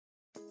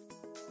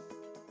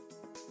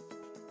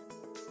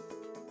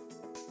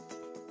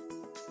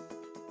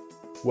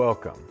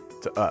Welcome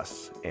to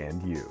Us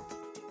and You,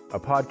 a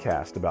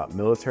podcast about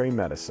military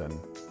medicine,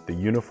 the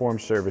Uniformed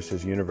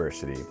Services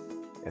University,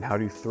 and how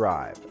to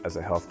thrive as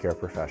a healthcare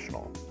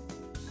professional.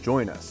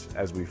 Join us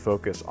as we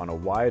focus on a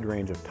wide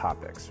range of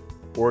topics,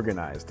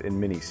 organized in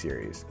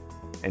mini-series,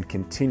 and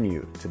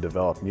continue to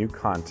develop new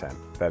content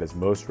that is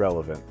most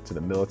relevant to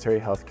the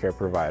military healthcare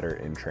provider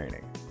in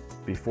training.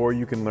 Before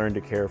you can learn to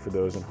care for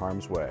those in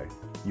harm's way,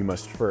 you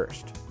must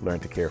first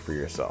learn to care for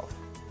yourself.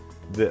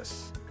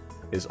 This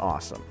is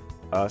awesome.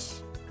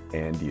 Us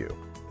and You.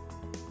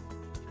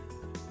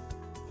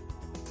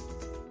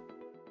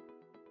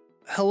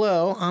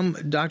 Hello, I'm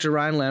Dr.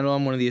 Ryan Landau.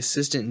 I'm one of the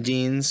assistant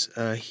deans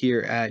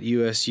here at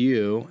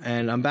USU,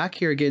 and I'm back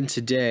here again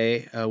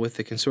today with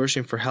the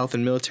Consortium for Health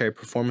and Military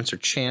Performance, or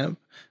CHAMP,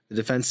 the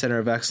Defense Center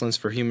of Excellence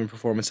for Human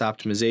Performance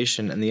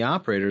Optimization, and the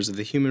operators of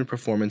the Human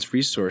Performance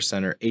Resource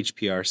Center,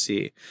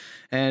 HPRC.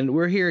 And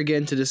we're here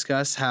again to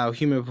discuss how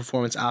Human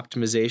Performance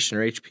Optimization,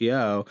 or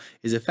HPO,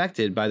 is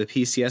affected by the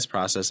PCS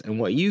process and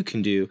what you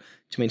can do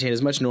to maintain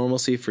as much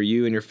normalcy for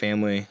you and your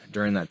family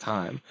during that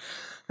time.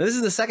 Now, this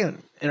is the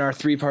second in our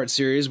three-part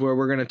series where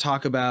we're going to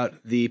talk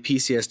about the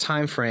PCS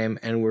timeframe,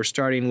 and we're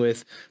starting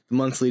with the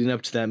months leading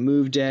up to that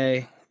move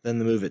day, then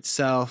the move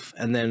itself,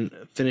 and then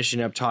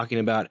finishing up talking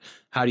about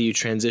how do you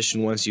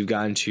transition once you've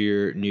gotten to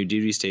your new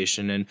duty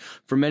station. And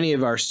for many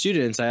of our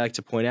students, I like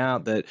to point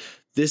out that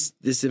this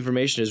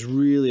information is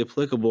really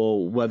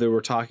applicable whether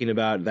we're talking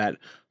about that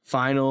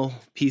final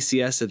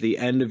PCS at the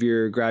end of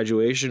your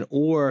graduation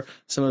or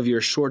some of your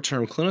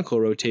short-term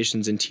clinical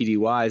rotations and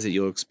TDYs that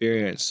you'll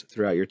experience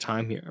throughout your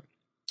time here.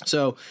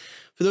 So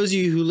for those of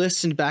you who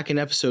listened back in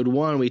episode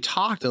 1, we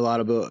talked a lot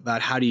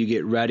about how do you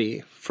get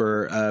ready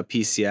for a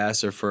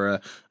PCS or for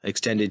an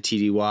extended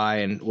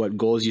TDY and what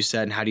goals you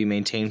set and how do you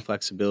maintain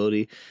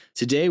flexibility.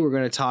 Today, we're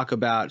going to talk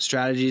about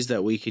strategies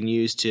that we can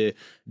use to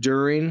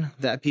during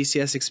that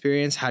PCS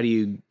experience. How do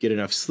you get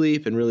enough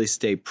sleep and really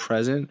stay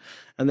present?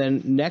 And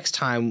then next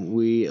time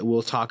we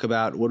will talk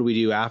about what do we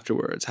do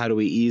afterwards? How do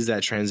we ease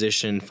that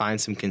transition,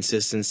 find some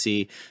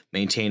consistency,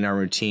 maintain our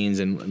routines,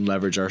 and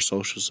leverage our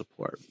social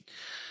support?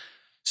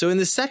 So in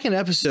the second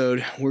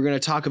episode, we're going to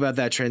talk about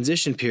that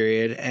transition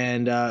period,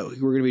 and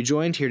we're going to be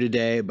joined here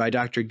today by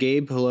Dr.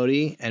 Gabe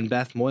Pelote and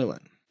Beth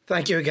Moylan.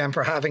 Thank you again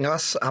for having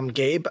us. I'm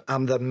Gabe.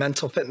 I'm the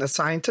mental fitness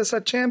scientist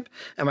at CHAMP,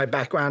 and my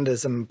background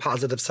is in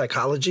positive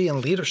psychology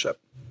and leadership.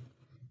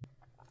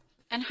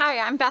 And hi,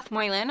 I'm Beth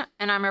Moylan,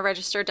 and I'm a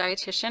registered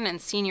dietitian and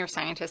senior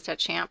scientist at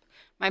CHAMP.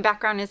 My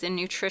background is in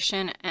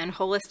nutrition and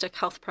holistic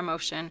health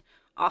promotion.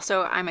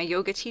 Also, I'm a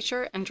yoga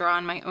teacher and draw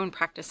on my own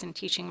practice in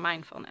teaching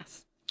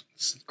mindfulness.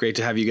 It's great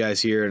to have you guys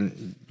here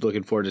and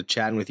looking forward to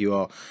chatting with you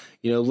all.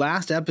 You know,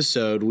 last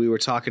episode, we were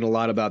talking a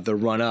lot about the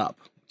run up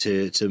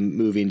to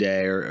moving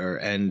day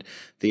and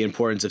the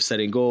importance of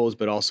setting goals,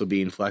 but also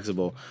being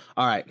flexible.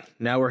 All right,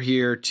 now we're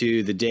here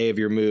to the day of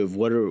your move.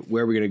 Where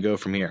are we going to go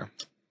from here?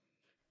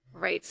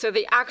 Right. So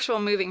the actual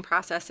moving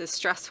process is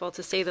stressful,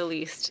 to say the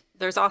least.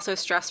 There's also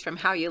stress from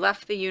how you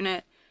left the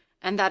unit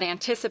and that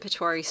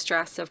anticipatory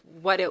stress of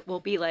what it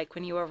will be like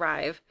when you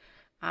arrive.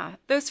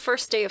 Those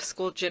first day of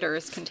school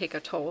jitters can take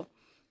a toll.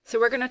 So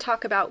we're going to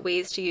talk about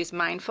ways to use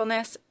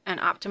mindfulness and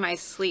optimize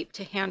sleep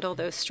to handle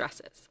those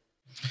stresses.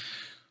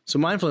 So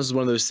mindfulness is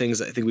one of those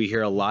things I think we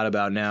hear a lot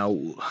about now.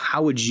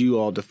 How would you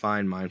all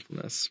define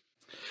mindfulness?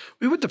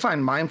 We would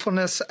define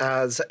mindfulness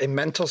as a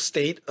mental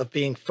state of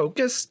being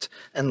focused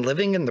and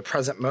living in the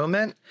present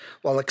moment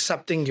while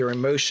accepting your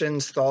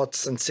emotions, thoughts,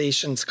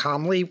 sensations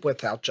calmly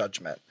without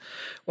judgment.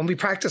 When we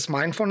practice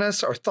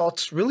mindfulness, our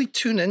thoughts really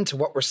tune into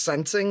what we're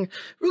sensing,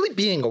 really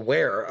being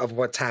aware of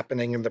what's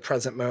happening in the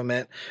present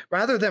moment.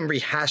 Rather than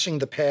rehashing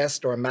the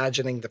past or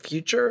imagining the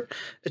future,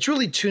 it's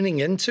really tuning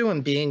into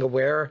and being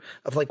aware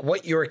of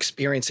what you're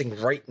experiencing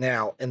right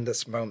now in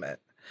this moment.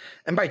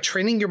 And by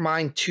training your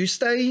mind to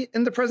stay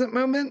in the present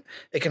moment,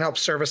 it can help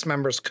service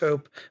members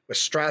cope with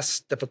stress,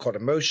 difficult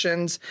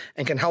emotions,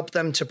 and can help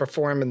them to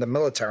perform in the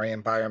military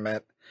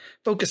environment.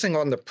 Focusing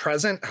on the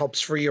present helps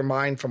free your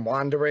mind from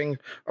wandering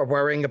or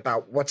worrying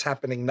about what's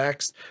happening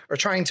next or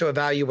trying to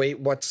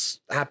evaluate what's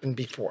happened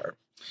before.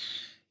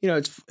 You know,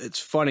 it's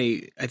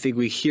funny. I think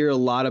we hear a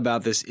lot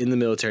about this in the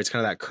military. It's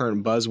kind of that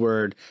current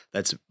buzzword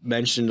that's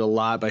mentioned a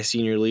lot by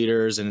senior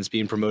leaders, and it's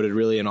being promoted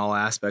really in all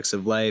aspects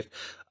of life.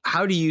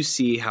 How do you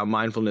see how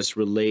mindfulness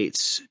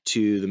relates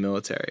to the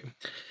military?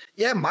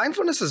 Yeah,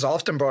 mindfulness is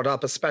often brought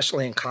up,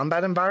 especially in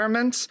combat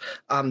environments.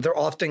 They're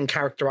often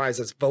characterized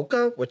as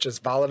VUCA, which is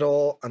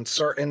volatile,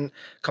 uncertain,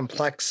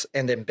 complex,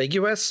 and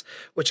ambiguous,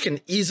 which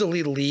can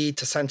easily lead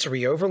to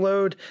sensory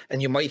overload,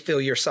 and you might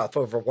feel yourself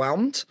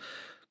overwhelmed.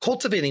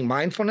 Cultivating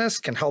mindfulness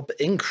can help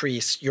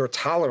increase your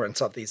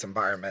tolerance of these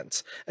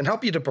environments and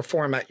help you to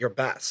perform at your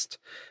best.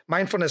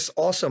 Mindfulness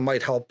also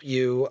might help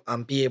you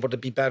be able to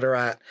be better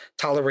at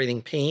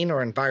tolerating pain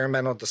or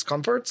environmental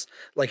discomforts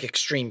like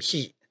extreme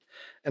heat.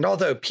 And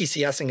although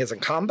PCSing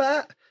isn't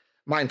combat,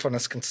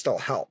 mindfulness can still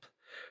help.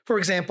 For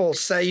example,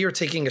 say you're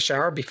taking a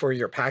shower before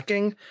you're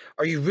packing.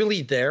 Are you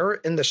really there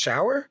in the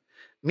shower?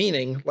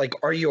 Meaning, like,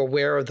 are you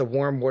aware of the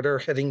warm water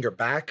hitting your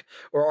back,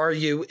 or are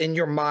you in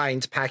your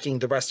mind packing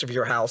the rest of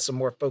your house and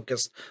more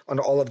focused on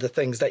all of the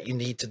things that you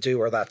need to do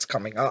or that's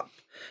coming up?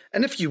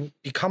 And if you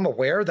become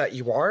aware that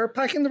you are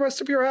packing the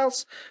rest of your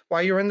house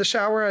while you're in the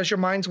shower as your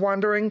mind's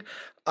wandering,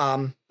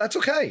 that's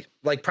okay.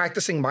 Like,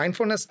 practicing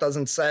mindfulness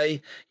doesn't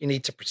say you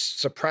need to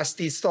suppress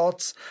these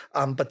thoughts,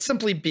 but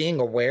simply being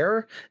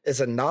aware is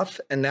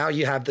enough. And now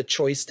you have the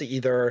choice to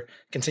either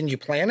continue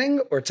planning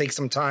or take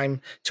some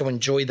time to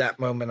enjoy that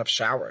moment of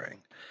showering.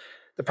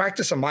 The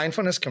practice of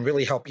mindfulness can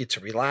really help you to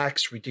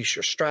relax, reduce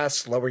your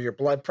stress, lower your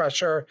blood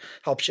pressure,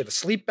 helps you to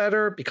sleep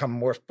better, become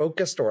more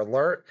focused or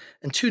alert,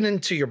 and tune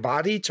into your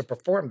body to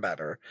perform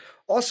better.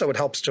 Also, it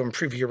helps to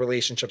improve your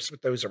relationships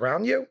with those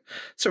around you.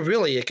 So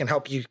really, it can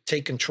help you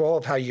take control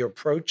of how you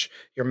approach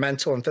your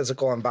mental and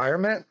physical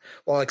environment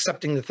while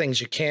accepting the things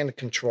you can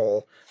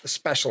control,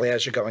 especially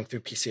as you're going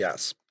through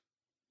PCS.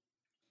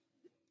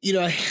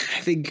 I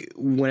think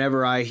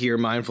whenever I hear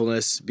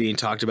mindfulness being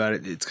talked about,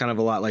 it's kind of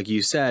a lot like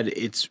you said.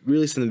 It's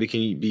really something that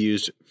can be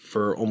used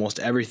for almost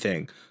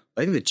everything.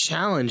 I think the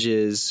challenge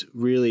is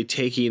really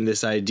taking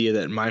this idea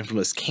that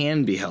mindfulness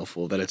can be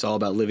helpful, that it's all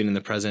about living in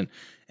the present,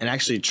 and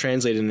actually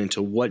translating it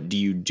into what do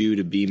you do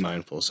to be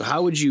mindful. So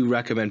how would you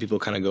recommend people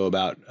kind of go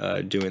about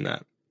doing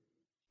that?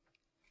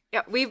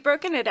 Yeah, we've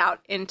broken it out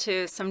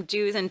into some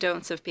do's and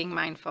don'ts of being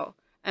mindful.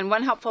 And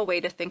one helpful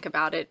way to think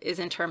about it is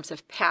in terms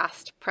of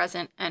past,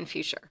 present, and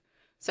future.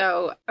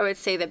 So I would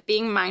say that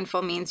being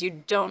mindful means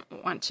you don't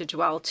want to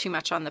dwell too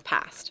much on the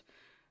past.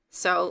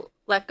 So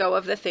let go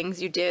of the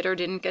things you did or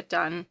didn't get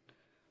done,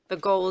 the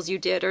goals you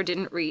did or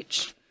didn't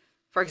reach.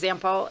 For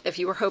example, if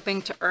you were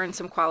hoping to earn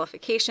some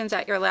qualifications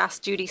at your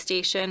last duty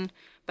station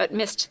but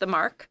missed the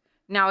mark,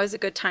 now is a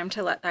good time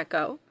to let that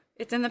go.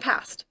 It's in the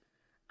past.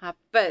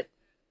 But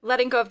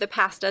letting go of the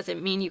past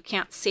doesn't mean you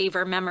can't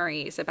savor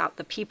memories about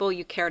the people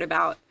you cared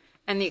about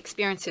and the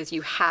experiences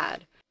you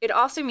had. It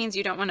also means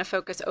you don't want to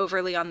focus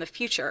overly on the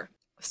future,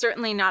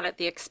 certainly not at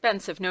the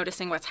expense of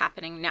noticing what's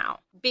happening now.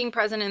 Being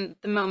present in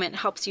the moment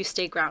helps you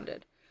stay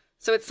grounded.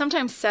 So it's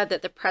sometimes said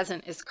that the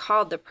present is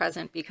called the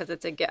present because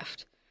it's a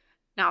gift.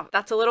 Now,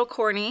 that's a little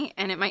corny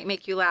and it might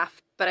make you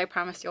laugh, but I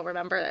promise you'll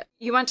remember it.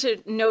 You want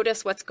to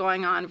notice what's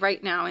going on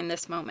right now in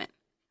this moment.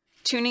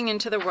 Tuning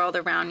into the world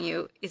around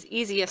you is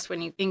easiest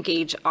when you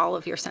engage all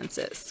of your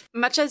senses.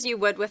 Much as you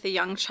would with a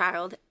young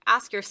child,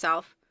 ask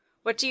yourself,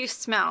 what do you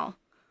smell?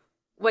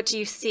 What do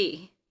you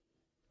see?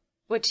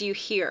 What do you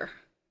hear?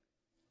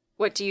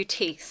 What do you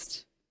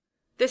taste?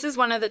 This is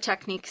one of the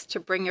techniques to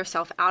bring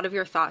yourself out of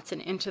your thoughts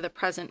and into the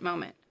present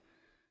moment.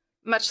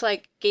 Much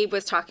like Gabe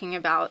was talking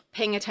about,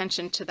 paying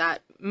attention to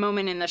that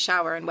moment in the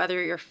shower and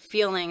whether you're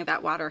feeling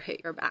that water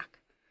hit your back.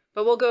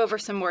 But we'll go over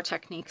some more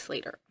techniques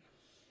later.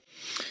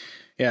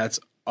 Yeah, it's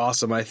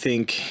awesome. I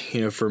think,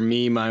 for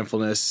me,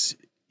 mindfulness,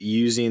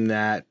 using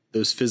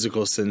those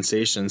physical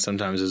sensations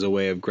sometimes is a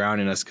way of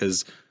grounding us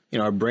because,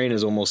 our brain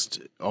is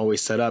almost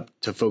always set up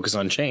to focus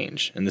on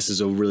change. And this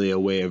is really a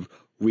way of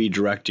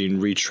redirecting,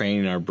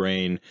 retraining our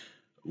brain,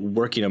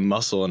 working a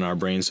muscle in our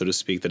brain, so to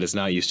speak, that it's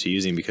not used to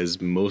using because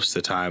most of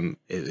the time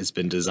it's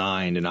been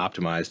designed and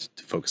optimized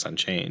to focus on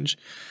change.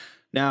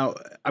 Now,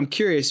 I'm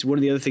curious, one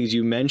of the other things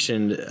you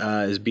mentioned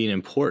as being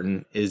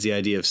important is the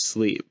idea of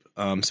sleep.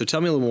 So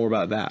tell me a little more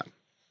about that.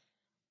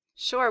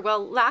 Sure.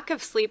 Well, lack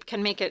of sleep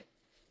can make it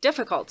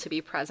difficult to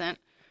be present,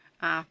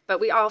 but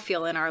we all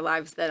feel in our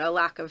lives that a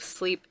lack of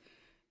sleep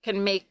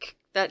can make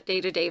that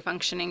day-to-day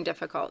functioning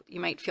difficult.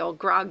 You might feel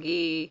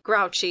groggy,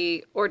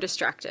 grouchy, or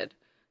distracted.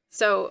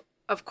 So,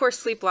 of course,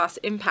 sleep loss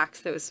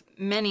impacts those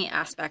many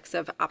aspects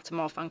of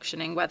optimal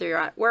functioning, whether you're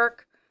at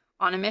work,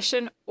 on a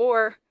mission,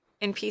 or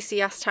in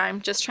PCS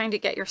time, just trying to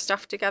get your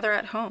stuff together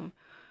at home.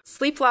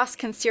 Sleep loss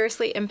can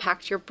seriously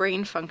impact your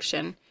brain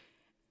function.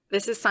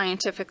 This is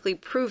scientifically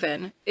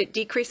proven. It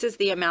decreases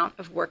the amount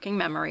of working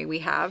memory we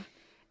have.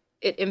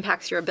 It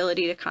impacts your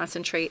ability to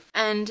concentrate,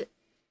 and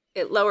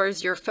it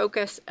lowers your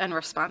focus and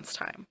response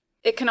time.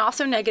 It can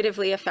also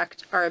negatively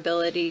affect our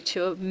ability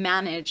to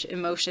manage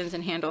emotions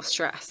and handle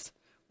stress,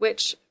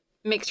 which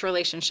makes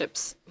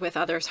relationships with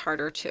others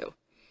harder too.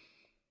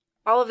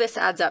 All of this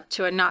adds up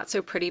to a not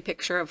so pretty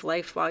picture of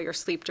life while you're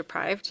sleep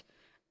deprived.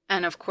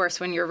 And of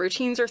course, when your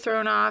routines are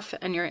thrown off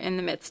and you're in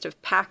the midst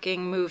of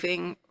packing,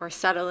 moving, or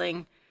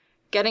settling,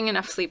 getting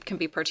enough sleep can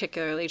be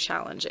particularly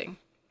challenging.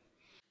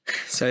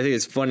 So I think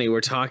it's funny.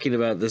 We're talking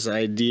about this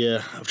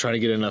idea of trying to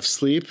get enough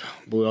sleep,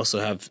 but we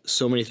also have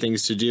so many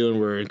things to do, and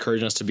we're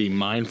encouraging us to be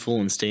mindful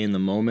and stay in the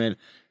moment.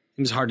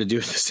 It's hard to do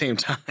at the same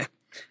time.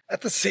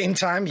 At the same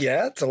time,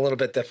 yeah, it's a little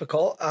bit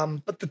difficult,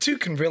 but the two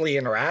can really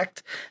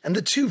interact, and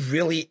the two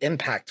really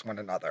impact one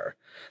another.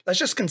 Let's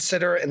just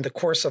consider in the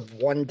course of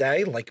one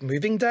day, like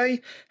moving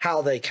day,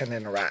 how they can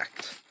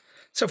interact.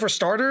 So for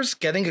starters,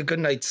 getting a good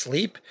night's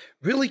sleep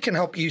really can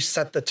help you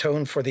set the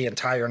tone for the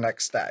entire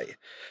next day.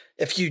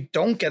 If you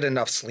don't get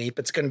enough sleep,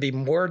 it's going to be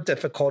more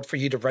difficult for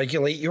you to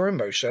regulate your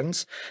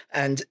emotions.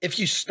 And if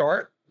you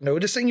start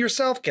noticing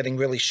yourself getting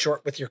really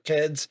short with your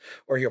kids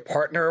or your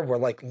partner, where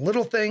like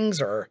little things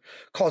are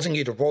causing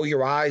you to roll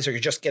your eyes, or you're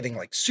just getting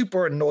like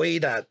super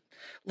annoyed at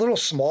Little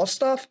small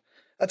stuff,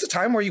 that's a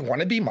time where you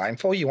want to be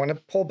mindful, you want to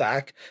pull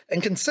back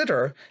and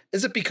consider,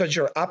 is it because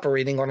you're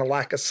operating on a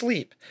lack of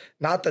sleep?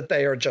 Not that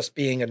they are just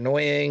being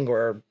annoying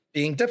or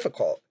being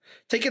difficult.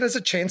 Take it as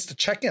a chance to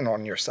check in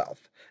on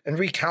yourself and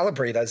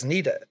recalibrate as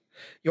needed.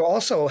 You'll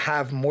also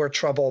have more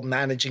trouble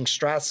managing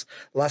stress,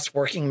 less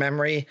working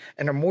memory,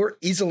 and are more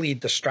easily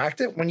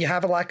distracted when you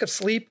have a lack of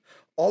sleep,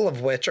 all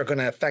of which are going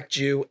to affect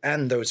you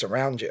and those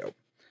around you.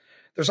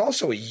 There's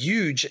also a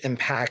huge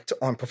impact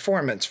on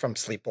performance from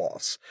sleep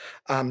loss.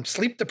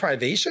 Sleep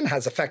deprivation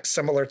has effects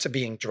similar to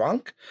being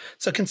drunk.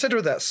 So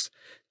consider this.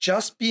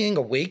 Just being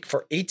awake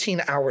for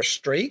 18 hours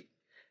straight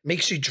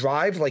makes you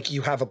drive like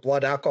you have a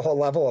blood alcohol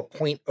level of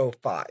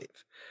 0.05.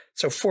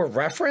 So for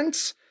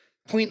reference,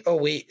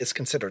 0.08 is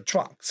considered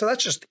drunk. So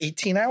that's just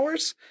 18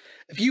 hours.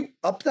 If you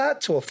up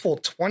that to a full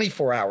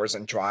 24 hours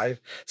and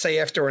drive, say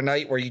after a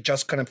night where you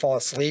just couldn't fall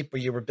asleep or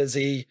you were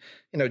busy,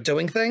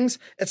 doing things,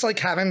 it's like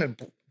having a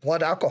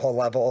blood alcohol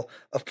level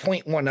of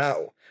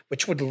 0.10,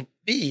 which would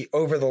be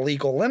over the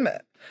legal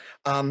limit.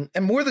 And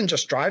more than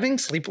just driving,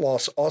 sleep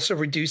loss also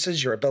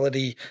reduces your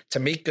ability to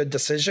make good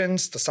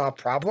decisions, to solve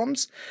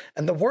problems.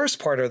 And the worst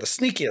part, or the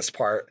sneakiest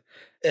part,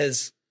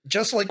 is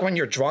just like when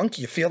you're drunk,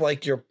 you feel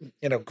like you're,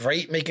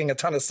 great, making a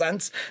ton of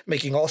sense,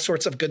 making all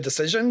sorts of good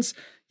decisions.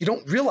 You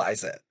don't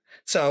realize it.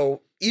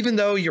 So even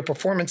though your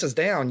performance is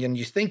down and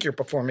you think you're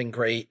performing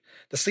great,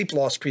 the sleep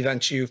loss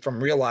prevents you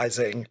from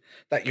realizing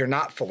that you're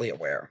not fully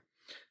aware.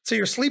 So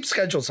your sleep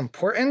schedule is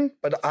important,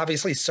 but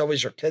obviously so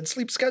is your kid's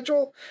sleep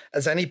schedule.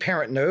 As any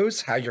parent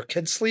knows, how your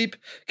kids sleep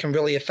can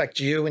really affect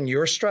you and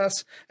your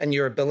stress and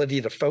your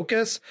ability to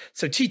focus.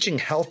 So teaching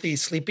healthy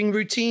sleeping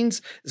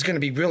routines is going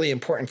to be really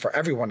important for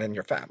everyone in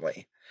your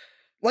family.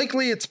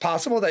 Likely, it's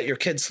possible that your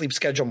kid's sleep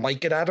schedule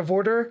might get out of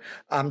order.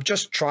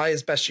 Just try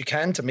as best you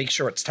can to make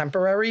sure it's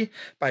temporary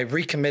by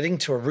recommitting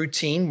to a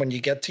routine when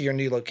you get to your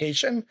new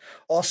location.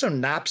 Also,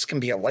 naps can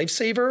be a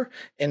lifesaver.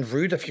 En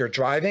route, if you're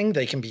driving,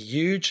 they can be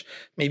huge.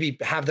 Maybe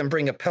have them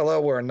bring a pillow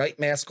or a night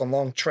mask on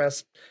long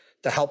trips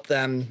to help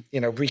them,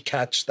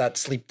 recatch that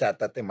sleep debt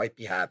that they might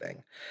be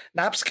having.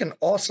 Naps can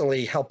also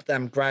help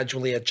them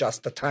gradually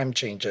adjust to time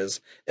changes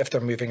if they're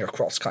moving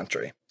across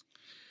country.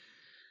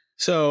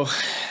 So,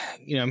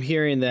 I'm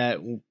hearing that,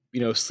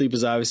 sleep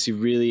is obviously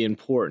really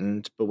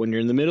important, but when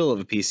you're in the middle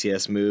of a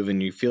PCS move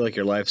and you feel like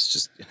your life's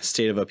just in a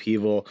state of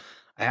upheaval,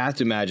 I have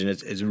to imagine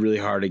it's really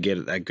hard to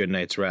get that good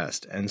night's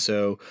rest. And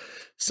so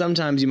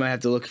sometimes you might have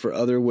to look for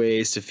other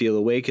ways to feel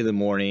awake in the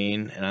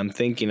morning. And I'm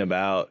thinking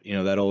about,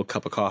 that old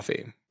cup of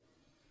coffee.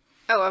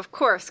 Oh, of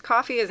course.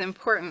 Coffee is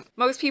important.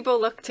 Most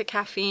people look to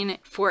caffeine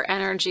for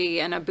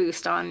energy and a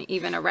boost on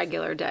even a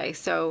regular day.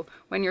 So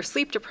when you're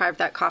sleep deprived,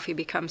 that coffee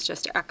becomes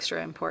just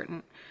extra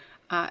important.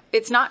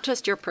 It's not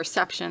just your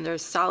perception.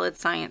 There's solid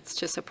science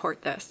to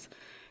support this.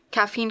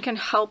 Caffeine can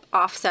help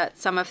offset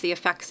some of the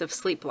effects of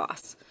sleep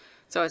loss.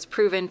 So it's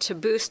proven to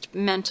boost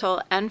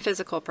mental and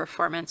physical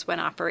performance when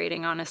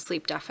operating on a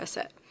sleep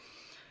deficit.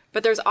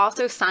 But there's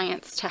also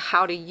science to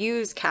how to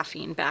use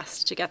caffeine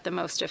best to get the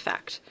most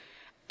effect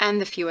and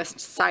the fewest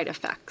side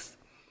effects.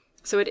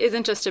 So it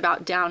isn't just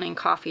about downing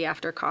coffee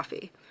after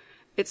coffee.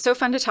 It's so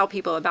fun to tell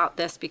people about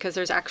this because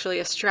there's actually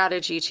a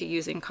strategy to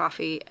using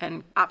coffee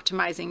and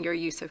optimizing your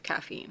use of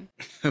caffeine.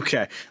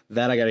 Okay,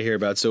 that I got to hear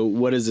about. So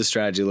what does this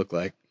strategy look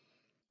like?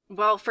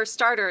 Well, for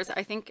starters,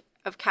 I think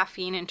of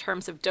caffeine in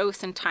terms of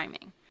dose and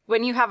timing.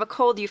 When you have a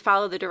cold, you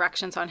follow the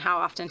directions on how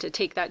often to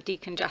take that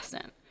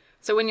decongestant.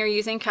 So when you're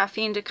using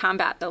caffeine to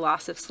combat the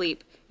loss of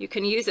sleep, you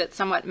can use it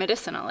somewhat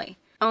medicinally.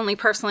 Only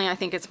personally, I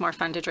think it's more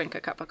fun to drink a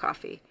cup of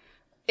coffee.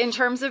 In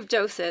terms of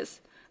doses,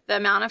 the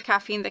amount of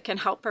caffeine that can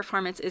help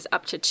performance is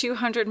up to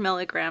 200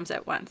 milligrams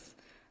at once.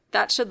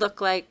 That should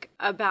look like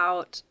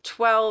about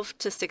 12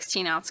 to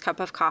 16 ounce cup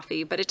of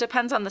coffee, but it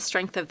depends on the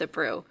strength of the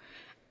brew.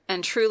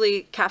 And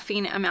truly,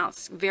 caffeine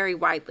amounts vary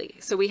widely.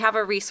 So we have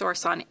a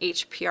resource on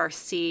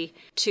HPRC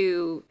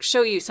to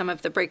show you some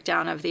of the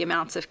breakdown of the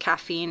amounts of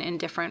caffeine in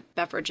different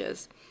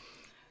beverages.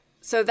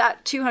 So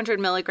that 200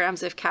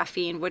 milligrams of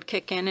caffeine would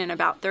kick in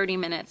about 30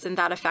 minutes, and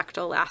that effect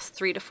will last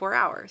 3 to 4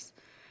 hours.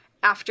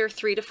 After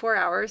 3 to 4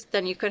 hours,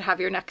 then you could have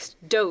your next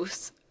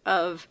dose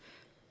of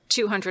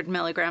 200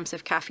 milligrams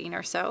of caffeine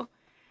or so.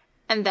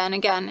 And then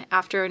again,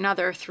 after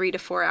another 3 to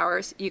 4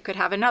 hours, you could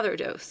have another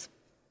dose.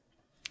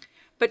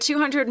 But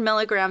 200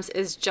 milligrams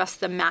is just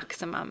the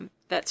maximum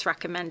that's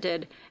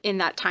recommended in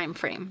that time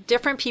frame.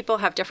 Different people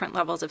have different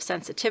levels of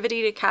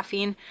sensitivity to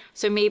caffeine.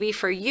 So maybe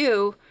for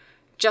you,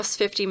 just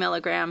 50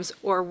 milligrams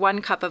or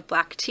 1 cup of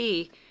black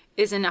tea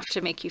is enough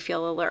to make you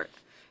feel alert.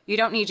 You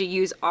don't need to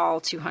use all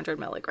 200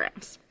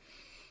 milligrams.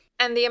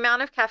 And the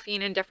amount of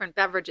caffeine in different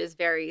beverages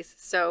varies.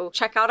 So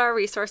check out our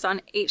resource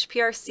on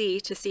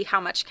HPRC to see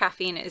how much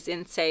caffeine is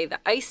in, say, the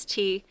iced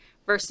tea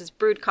versus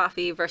brewed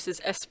coffee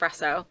versus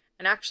espresso.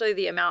 And actually,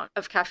 the amount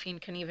of caffeine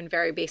can even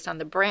vary based on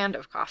the brand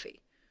of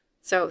coffee.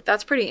 So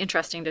that's pretty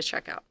interesting to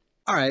check out.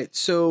 All right.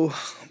 So,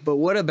 but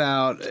what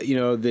about,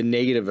 the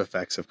negative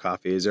effects of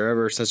coffee? Is there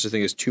ever such a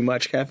thing as too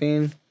much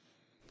caffeine?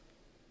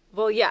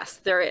 Well, yes,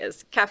 there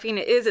is. Caffeine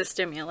is a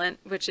stimulant,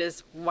 which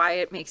is why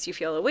it makes you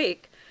feel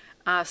awake.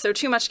 So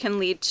too much can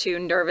lead to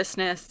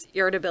nervousness,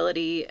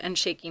 irritability, and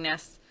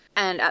shakiness.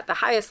 And at the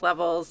highest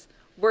levels,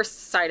 worse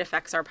side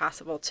effects are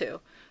possible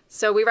too.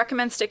 So we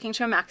recommend sticking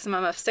to a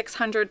maximum of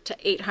 600 to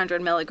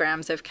 800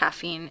 milligrams of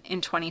caffeine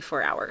in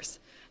 24 hours.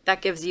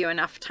 That gives you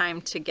enough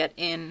time to get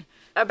in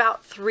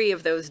about 3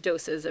 of those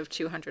doses of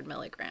 200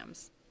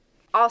 milligrams.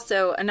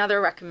 Also, another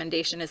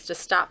recommendation is to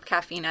stop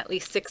caffeine at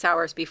least 6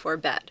 hours before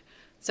bed.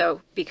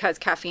 So because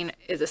caffeine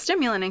is a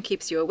stimulant and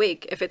keeps you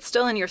awake, if it's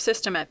still in your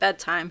system at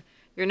bedtime,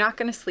 you're not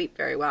going to sleep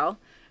very well,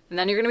 and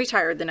then you're going to be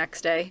tired the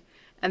next day,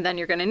 and then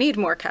you're going to need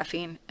more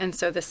caffeine, and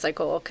so this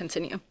cycle will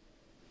continue.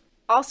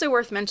 Also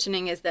worth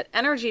mentioning is that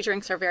energy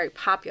drinks are very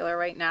popular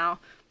right now,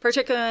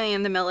 particularly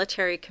in the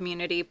military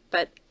community,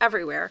 but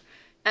everywhere.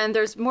 And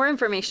there's more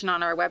information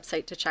on our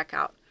website to check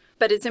out.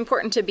 But it's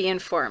important to be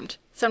informed.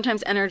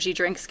 Sometimes energy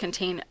drinks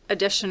contain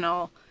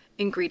additional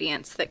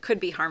ingredients that could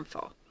be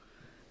harmful.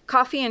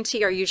 Coffee and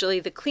tea are usually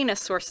the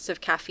cleanest sources of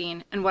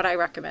caffeine and what I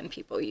recommend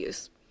people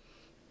use.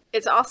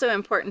 It's also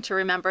important to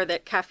remember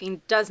that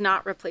caffeine does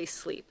not replace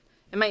sleep.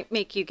 It might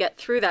make you get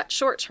through that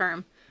short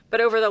term,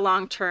 but over the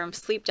long term,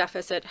 sleep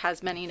deficit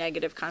has many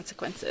negative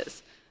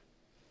consequences.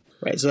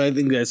 Right. So I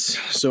think that's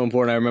so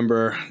important. I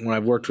remember when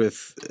I've worked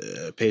with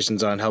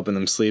patients on helping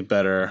them sleep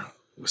better,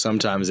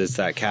 sometimes it's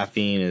that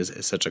caffeine is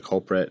such a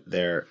culprit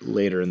there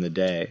later in the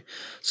day.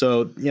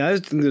 So, I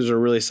think those are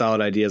really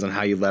solid ideas on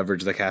how you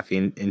leverage the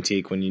caffeine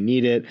intake when you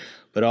need it,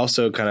 but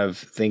also kind of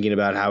thinking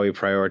about how we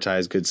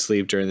prioritize good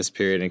sleep during this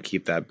period and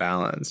keep that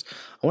balance.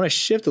 I want to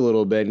shift a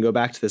little bit and go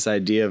back to this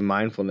idea of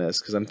mindfulness,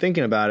 because I'm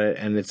thinking about it,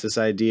 and it's this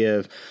idea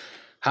of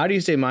how do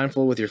you stay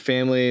mindful with your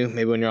family?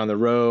 Maybe when you're on the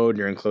road,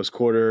 you're in close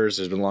quarters,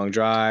 there's been long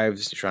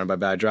drives, you're surrounded by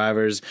bad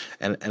drivers.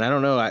 And I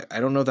don't know, I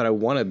don't know that I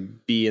want to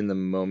be in the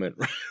moment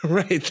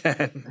right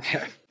then.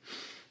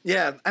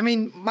 Yeah. I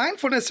mean,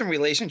 mindfulness in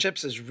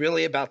relationships is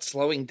really about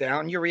slowing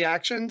down your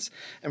reactions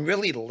and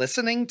really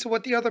listening to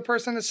what the other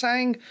person is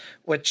saying,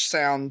 which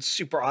sounds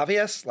super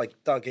obvious.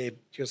 Like, Doug,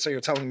 so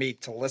you're telling me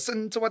to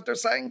listen to what they're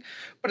saying,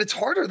 but it's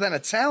harder than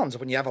it sounds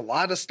when you have a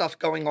lot of stuff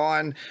going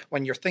on,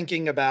 when you're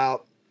thinking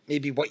about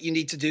maybe what you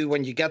need to do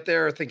when you get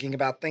there, thinking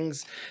about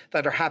things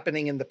that are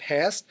happening in the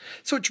past.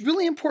 So it's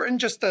really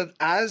important just to,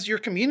 as you're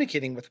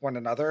communicating with one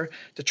another,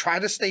 to try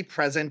to stay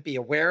present, be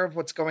aware of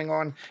what's going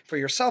on for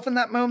yourself in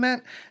that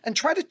moment, and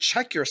try to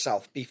check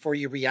yourself before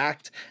you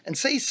react and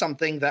say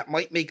something that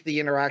might make the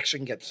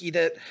interaction get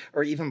heated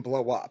or even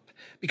blow up.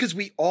 Because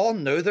we all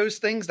know those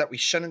things that we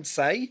shouldn't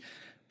say,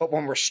 but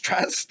when we're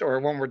stressed or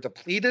when we're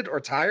depleted or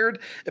tired,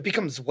 it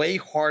becomes way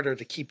harder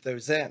to keep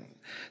those in.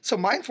 So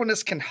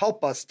mindfulness can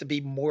help us to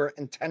be more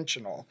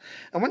intentional.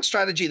 And one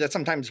strategy that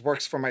sometimes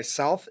works for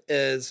myself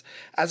is,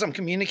 as I'm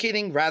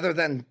communicating, rather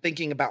than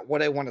thinking about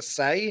what I want to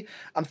say,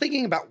 I'm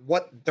thinking about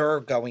what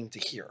they're going to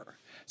hear.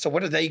 So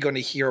what are they going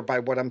to hear by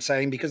what I'm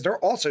saying? Because they're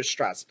also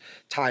stressed,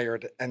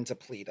 tired, and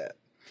depleted.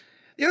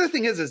 The other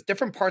thing is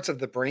different parts of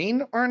the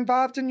brain are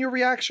involved in your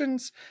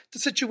reactions to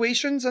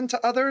situations and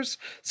to others.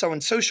 So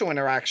in social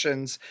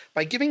interactions,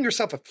 by giving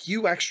yourself a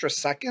few extra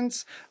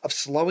seconds of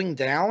slowing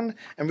down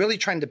and really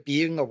trying to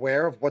being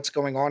aware of what's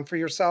going on for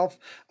yourself,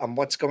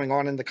 what's going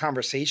on in the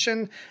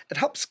conversation, it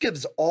helps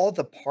gives all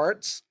the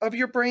parts of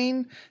your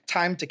brain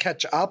time to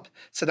catch up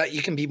so that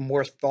you can be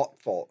more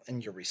thoughtful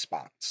in your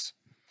response.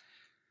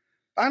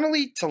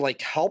 Finally, to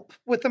help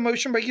with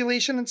emotion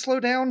regulation and slow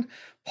down,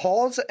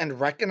 pause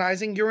and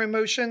recognizing your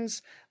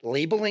emotions,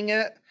 labeling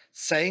it,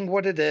 saying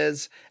what it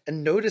is,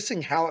 and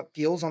noticing how it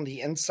feels on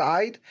the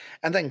inside,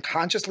 and then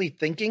consciously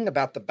thinking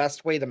about the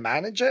best way to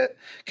manage it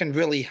can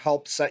really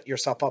help set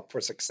yourself up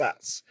for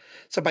success.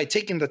 So by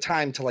taking the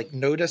time to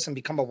notice and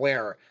become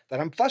aware that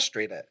I'm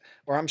frustrated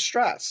or I'm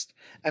stressed,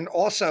 and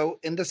also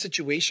in the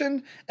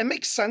situation, it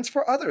makes sense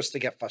for others to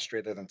get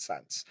frustrated and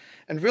sense,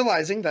 and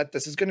realizing that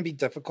this is going to be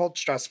difficult,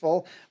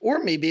 stressful, or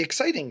maybe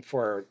exciting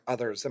for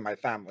others in my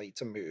family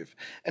to move.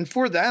 And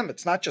for them,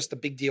 it's not just a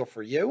big deal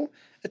for you,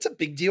 it's a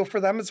big deal for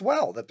them as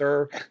well, that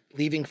they're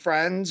leaving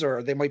friends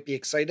or they might be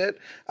excited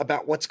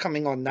about what's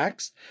coming on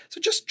next.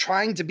 So just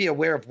trying to be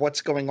aware of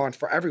what's going on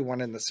for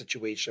everyone in the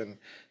situation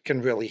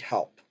can really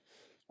help.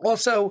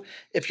 Also,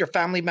 if your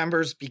family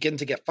members begin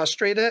to get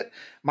frustrated,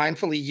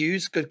 mindfully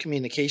use good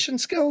communication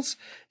skills.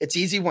 It's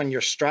easy when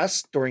you're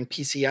stressed during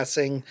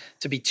PCSing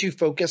to be too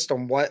focused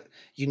on what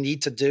you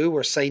need to do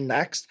or say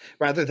next,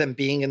 rather than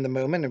being in the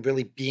moment and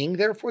really being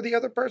there for the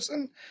other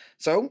person.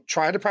 So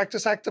try to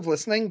practice active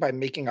listening by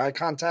making eye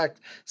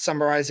contact,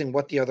 summarizing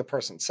what the other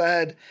person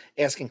said,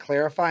 asking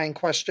clarifying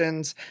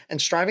questions,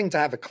 and striving to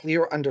have a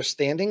clear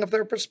understanding of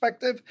their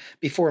perspective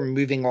before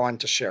moving on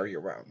to share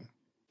your own.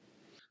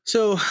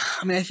 So,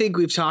 I think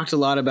we've talked a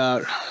lot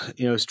about,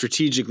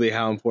 strategically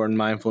how important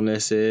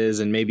mindfulness is,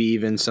 and maybe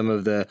even some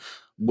of the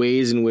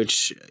ways in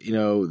which,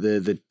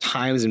 the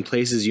times and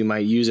places you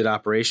might use it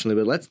operationally.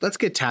 But let's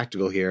get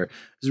tactical here.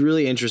 It's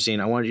really interesting.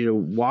 I want you to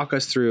walk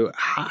us through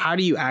how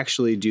do you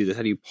actually do this?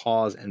 How do you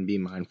pause and be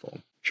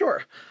mindful?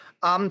 Sure.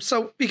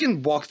 So we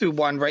can walk through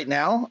one right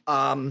now.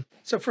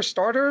 So for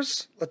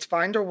starters, let's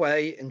find our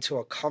way into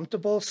a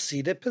comfortable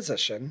seated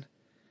position.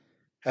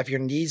 Have your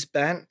knees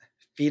bent,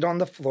 feet on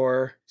the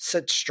floor,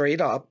 sit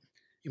straight up.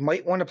 You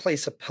might want to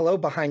place a pillow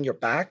behind your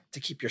back to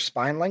keep your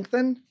spine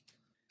lengthened.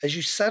 As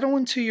you settle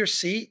into your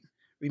seat,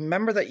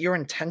 remember that your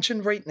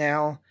intention right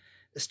now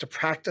is to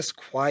practice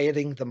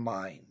quieting the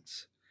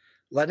mind,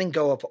 letting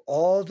go of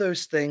all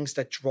those things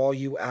that draw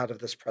you out of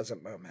this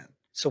present moment.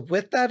 So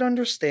with that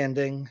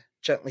understanding,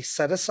 gently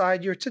set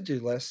aside your to-do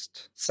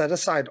list, set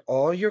aside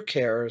all your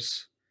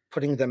cares,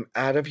 putting them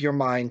out of your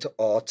mind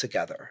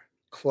altogether.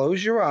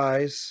 Close your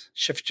eyes,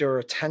 shift your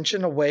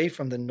attention away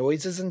from the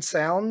noises and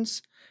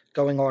sounds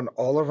going on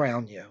all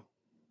around you.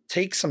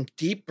 Take some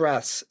deep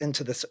breaths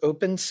into this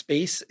open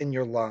space in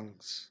your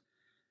lungs,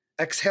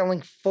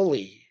 exhaling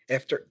fully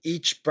after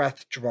each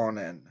breath drawn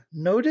in.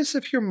 Notice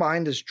if your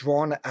mind is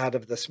drawn out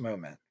of this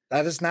moment.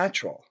 That is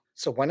natural.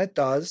 So when it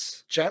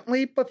does,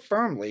 gently but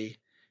firmly,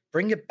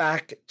 bring it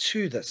back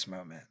to this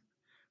moment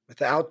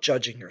without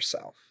judging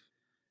yourself.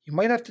 You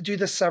might have to do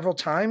this several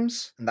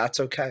times, and that's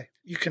okay.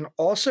 You can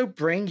also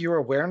bring your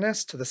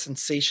awareness to the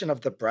sensation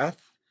of the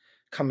breath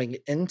coming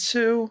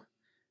into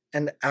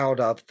and out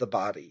of the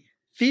body.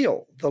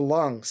 Feel the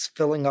lungs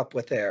filling up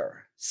with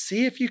air.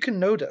 See if you can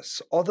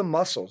notice all the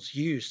muscles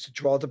used to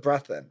draw the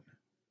breath in.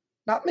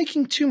 Not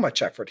making too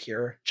much effort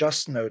here,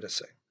 just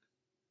noticing.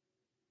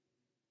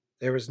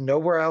 There is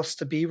nowhere else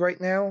to be right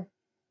now.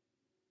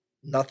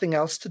 Nothing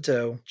else to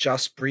do,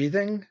 just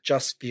breathing,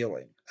 just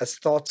feeling. As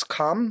thoughts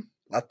come,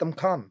 let them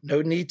come.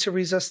 No need to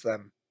resist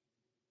them.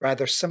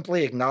 Rather,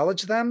 simply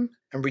acknowledge them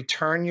and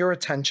return your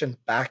attention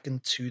back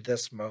into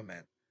this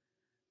moment.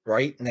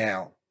 Right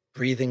now,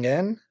 breathing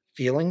in,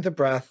 feeling the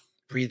breath,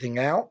 breathing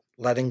out,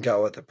 letting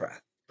go of the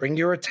breath. Bring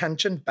your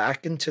attention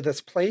back into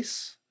this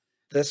place,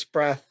 this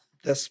breath,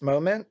 this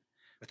moment,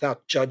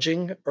 without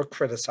judging or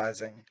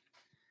criticizing.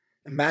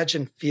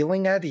 Imagine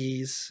feeling at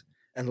ease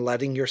and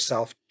letting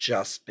yourself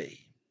just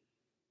be.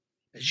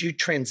 As you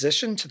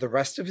transition to the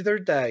rest of your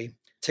day,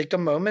 take a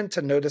moment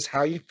to notice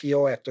how you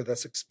feel after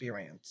this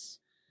experience.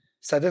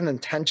 Set an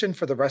intention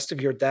for the rest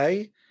of your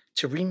day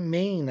to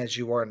remain as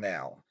you are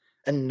now,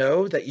 and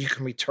know that you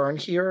can return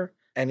here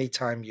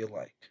anytime you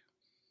like.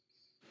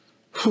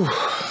 Whew.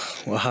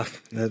 Wow,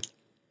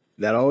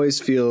 that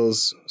always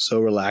feels so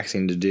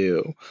relaxing to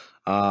do.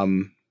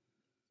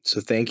 So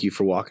thank you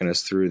for walking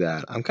us through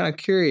that. I'm kind of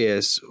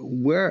curious,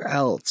 where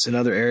else in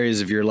other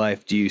areas of your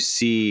life do you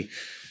see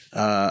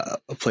a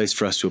place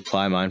for us to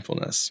apply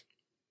mindfulness?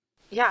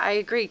 Yeah, I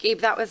agree. Gabe,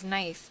 that was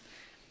nice.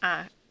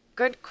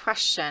 Good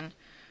question.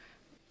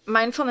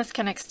 Mindfulness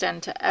can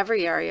extend to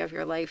every area of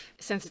your life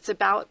since it's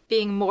about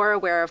being more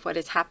aware of what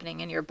is happening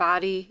in your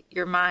body,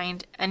 your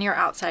mind, and your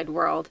outside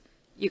world.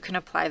 You can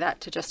apply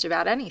that to just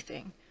about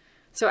anything.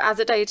 So as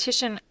a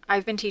dietitian,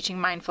 I've been teaching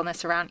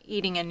mindfulness around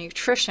eating and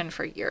nutrition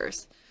for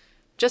years.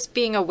 Just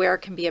being aware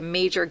can be a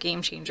major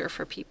game changer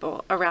for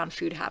people around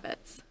food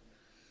habits.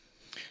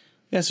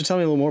 Yeah, so tell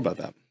me a little more about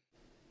that.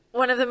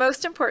 One of the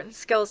most important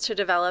skills to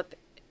develop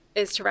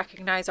is to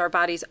recognize our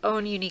body's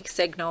own unique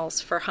signals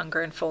for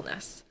hunger and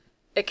fullness.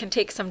 It can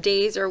take some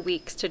days or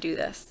weeks to do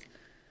this,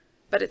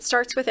 but it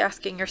starts with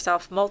asking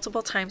yourself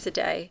multiple times a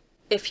day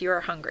if you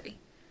are hungry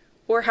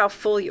or how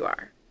full you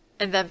are,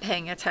 and then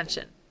paying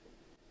attention.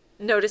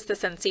 Notice the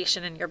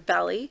sensation in your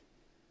belly.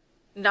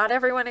 Not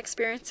everyone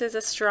experiences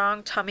a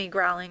strong tummy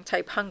growling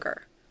type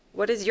hunger.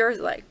 What is yours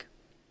like?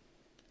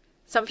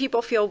 Some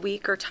people feel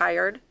weak or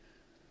tired,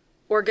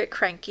 or get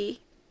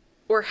cranky,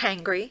 or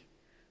hangry,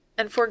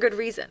 and for good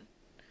reason.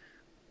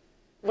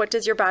 What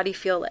does your body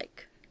feel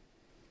like?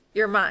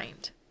 Your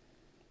mind.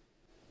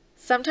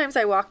 Sometimes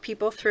I walk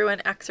people through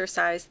an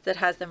exercise that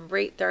has them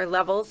rate their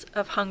levels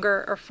of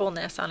hunger or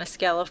fullness on a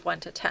scale of 1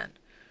 to 10.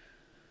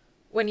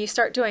 When you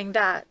start doing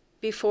that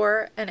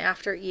before and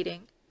after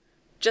eating,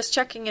 just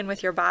checking in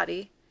with your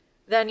body,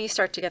 then you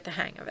start to get the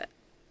hang of it.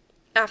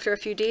 After a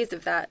few days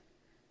of that,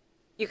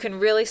 you can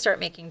really start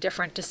making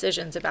different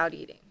decisions about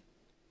eating.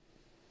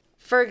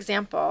 For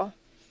example,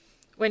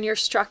 when you're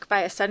struck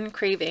by a sudden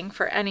craving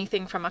for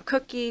anything from a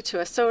cookie to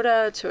a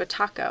soda to a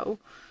taco,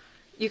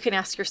 you can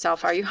ask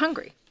yourself, are you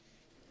hungry?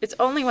 It's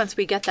only once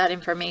we get that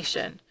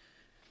information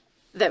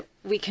that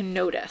we can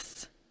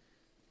notice.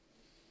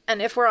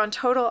 And if we're on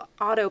total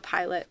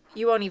autopilot,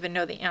 you won't even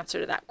know the answer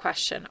to that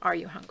question, are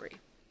you hungry?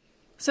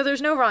 So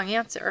there's no wrong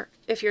answer.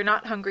 If you're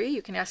not hungry,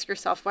 you can ask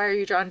yourself, why are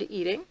you drawn to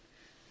eating?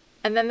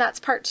 And then that's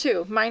part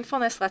 2.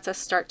 Mindfulness lets us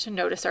start to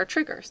notice our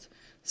triggers.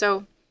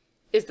 So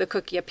is the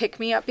cookie a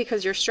pick-me-up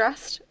because you're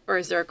stressed? Or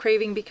is there a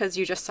craving because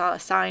you just saw a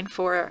sign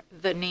for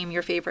the name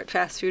your favorite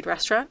fast food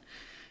restaurant?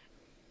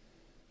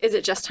 Is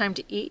it just time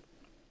to eat?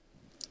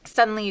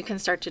 Suddenly you can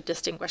start to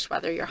distinguish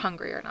whether you're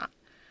hungry or not.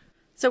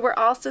 So we're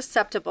all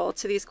susceptible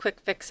to these quick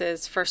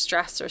fixes for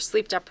stress or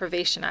sleep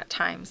deprivation at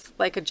times,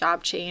 like a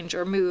job change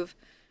or move,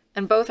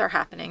 and both are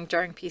happening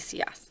during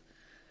PCS.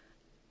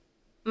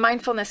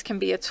 Mindfulness can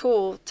be a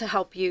tool to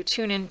help you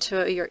tune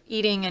into your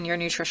eating and your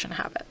nutrition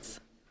habits.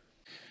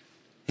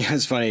 Yeah,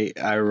 it's funny.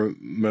 I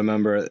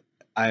remember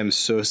I am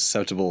so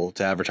susceptible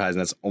to advertising.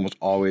 That's almost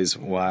always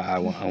why I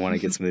want to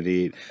get something to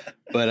eat.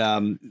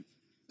 But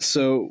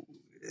so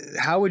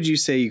how would you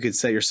say you could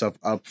set yourself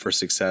up for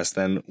success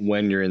then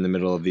when you're in the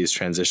middle of these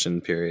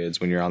transition periods,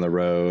 when you're on the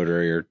road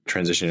or you're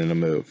transitioning a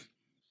move?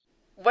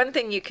 One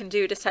thing you can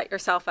do to set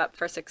yourself up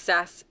for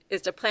success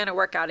is to plan a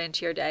workout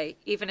into your day,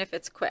 even if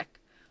it's quick.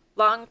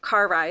 Long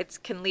car rides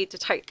can lead to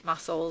tight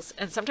muscles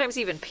and sometimes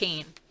even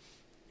pain.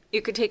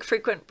 You can take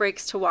frequent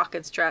breaks to walk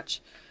and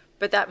stretch,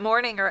 but that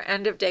morning or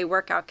end of day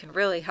workout can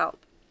really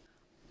help.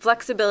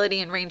 Flexibility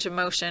and range of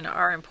motion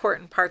are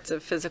important parts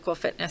of physical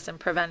fitness and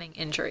preventing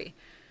injury.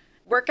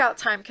 Workout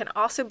time can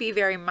also be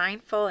very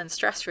mindful and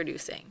stress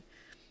reducing.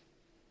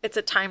 It's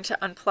a time to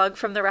unplug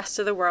from the rest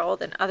of the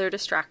world and other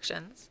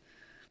distractions.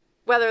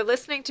 Whether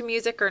listening to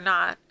music or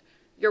not,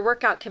 your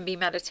workout can be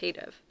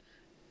meditative.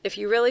 If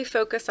you really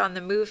focus on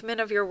the movement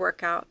of your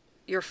workout,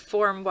 your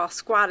form while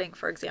squatting,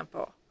 for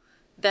example,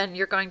 then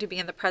you're going to be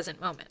in the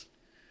present moment.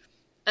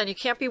 And you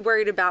can't be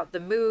worried about the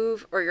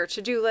move or your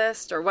to-do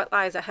list or what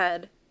lies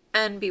ahead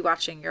and be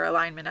watching your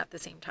alignment at the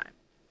same time.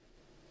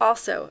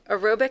 Also,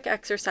 aerobic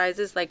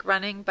exercises like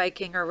running,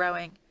 biking, or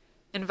rowing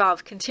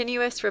involve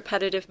continuous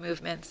repetitive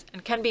movements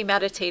and can be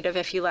meditative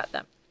if you let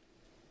them.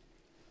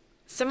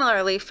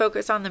 Similarly,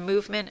 focus on the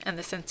movement and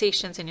the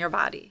sensations in your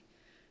body.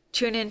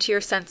 Tune into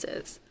your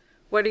senses.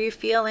 What are you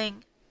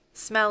feeling,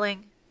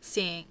 smelling,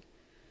 seeing?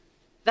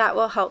 That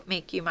will help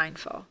make you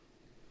mindful.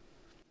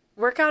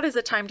 Workout is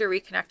a time to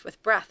reconnect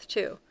with breath,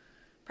 too.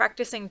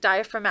 Practicing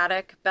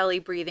diaphragmatic belly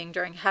breathing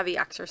during heavy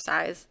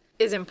exercise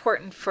is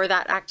important for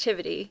that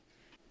activity,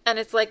 and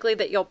it's likely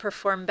that you'll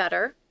perform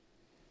better.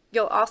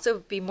 You'll also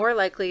be more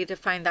likely to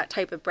find that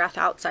type of breath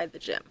outside the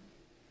gym.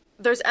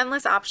 There's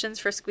endless options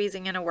for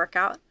squeezing in a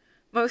workout.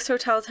 Most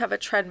hotels have a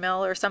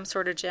treadmill or some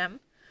sort of gym,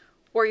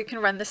 or you can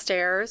run the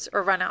stairs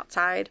or run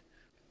outside,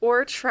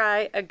 or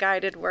try a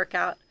guided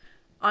workout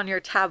on your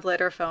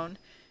tablet or phone,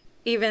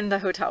 even the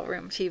hotel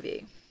room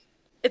TV.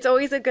 It's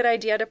always a good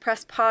idea to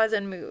press pause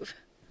and move.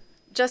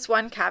 Just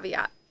one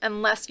caveat: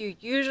 unless you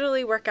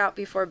usually work out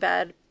before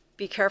bed,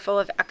 be careful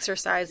of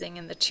exercising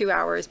in the 2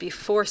 hours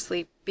before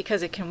sleep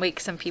because it can wake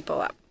some people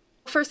up.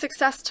 For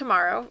success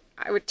tomorrow,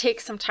 I would take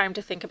some time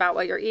to think about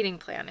what your eating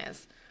plan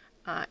is.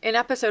 In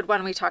episode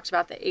 1, we talked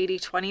about the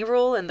 80-20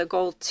 rule and the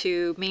goal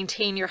to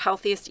maintain your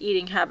healthiest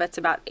eating habits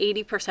about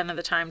 80% of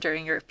the time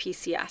during your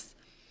PCS.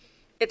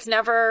 It's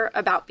never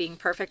about being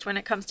perfect when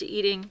it comes to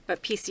eating,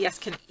 but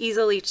PCS can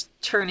easily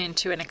turn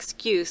into an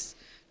excuse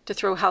to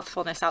throw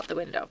healthfulness out the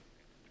window.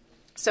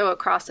 So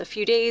across a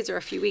few days or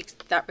a few weeks,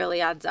 that really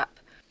adds up.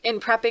 In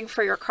prepping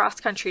for your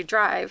cross-country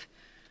drive,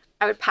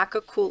 I would pack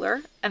a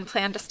cooler and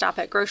plan to stop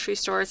at grocery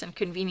stores and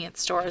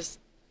convenience stores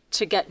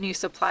to get new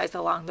supplies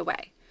along the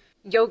way.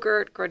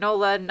 Yogurt,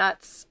 granola,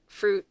 nuts,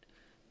 fruit,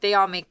 they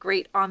all make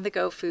great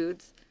on-the-go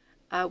foods.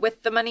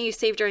 With the money you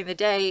save during the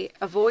day,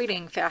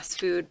 avoiding fast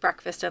food,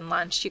 breakfast, and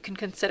lunch, you can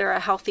consider a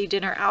healthy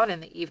dinner out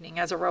in the evening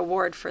as a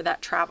reward for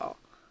that travel.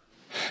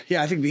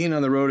 Yeah, I think being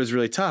on the road is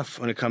really tough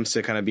when it comes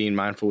to kind of being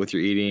mindful with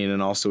your eating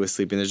and also with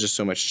sleeping. There's just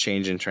so much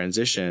change and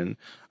transition.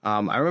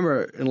 I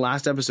remember in the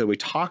last episode, we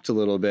talked a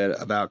little bit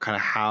about kind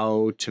of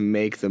how to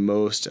make the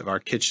most of our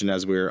kitchen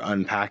as we're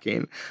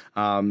unpacking.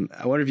 I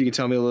wonder if you can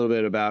tell me a little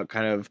bit about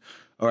kind of,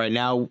 all right,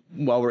 now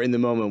while we're in the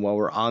moment, while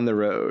we're on the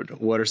road,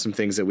 what are some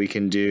things that we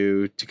can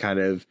do to kind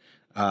of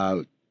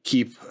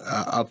keep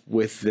up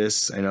with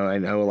this? I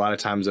know a lot of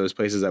times those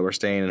places that we're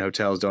staying in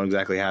hotels don't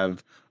exactly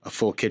have a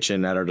full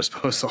kitchen at our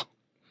disposal.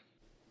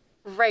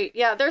 Right.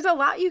 Yeah, there's a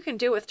lot you can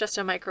do with just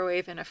a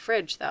microwave and a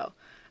fridge, though.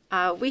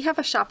 We have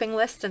a shopping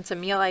list and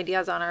some meal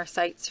ideas on our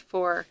sites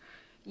for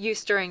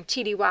use during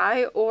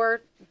TDY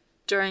or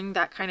during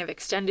that kind of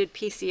extended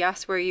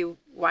PCS where you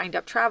wind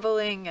up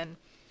traveling and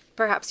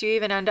perhaps you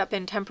even end up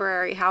in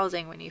temporary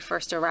housing when you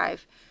first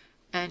arrive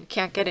and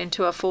can't get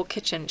into a full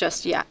kitchen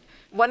just yet.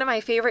 One of my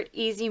favorite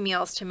easy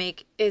meals to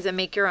make is a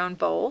make-your-own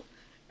bowl.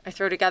 I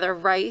throw together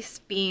rice,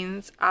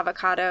 beans,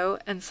 avocado,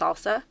 and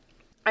salsa.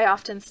 I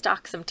often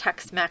stock some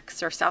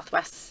Tex-Mex or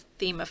Southwest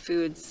theme of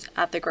foods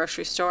at the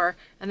grocery store,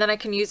 and then I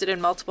can use it in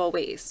multiple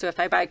ways. So if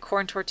I buy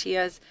corn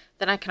tortillas,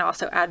 then I can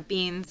also add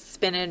beans,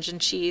 spinach,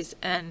 and cheese,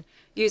 and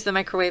use the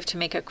microwave to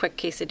make a quick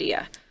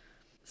quesadilla.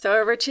 So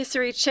a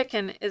rotisserie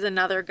chicken is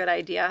another good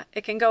idea.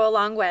 It can go a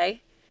long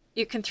way.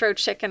 You can throw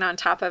chicken on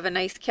top of a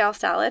nice kale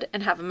salad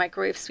and have a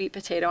microwave sweet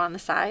potato on the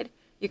side.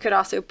 You could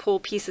also pull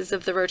pieces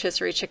of the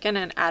rotisserie chicken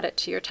and add it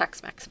to your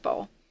Tex-Mex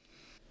bowl.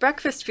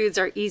 Breakfast foods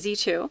are easy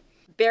too.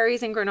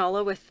 Berries and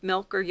granola with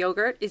milk or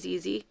yogurt is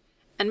easy,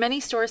 and many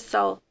stores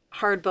sell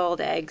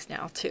hard-boiled eggs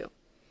now too.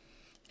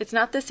 It's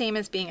not the same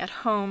as being at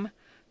home,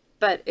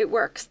 but it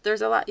works.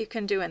 There's a lot you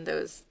can do in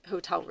those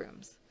hotel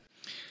rooms.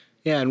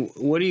 Yeah, and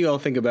what do you all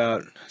think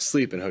about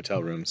sleep in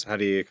hotel rooms? How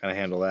do you kind of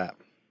handle that?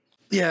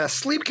 Yeah,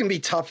 sleep can be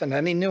tough in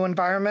any new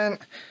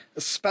environment,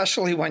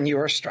 especially when you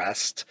are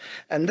stressed.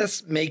 And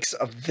this makes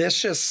a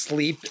vicious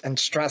sleep and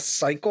stress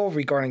cycle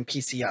regarding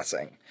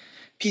PCSing.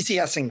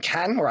 PCSing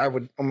can, or I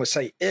would almost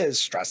say is,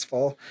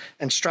 stressful,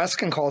 and stress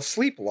can cause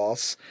sleep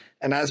loss.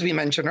 And as we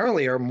mentioned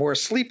earlier, more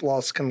sleep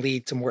loss can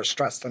lead to more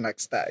stress the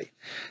next day.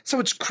 So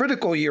it's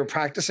critical you're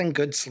practicing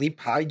good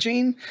sleep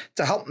hygiene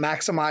to help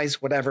maximize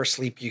whatever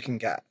sleep you can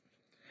get.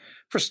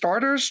 For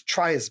starters,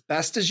 try as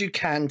best as you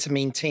can to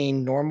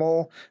maintain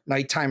normal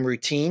nighttime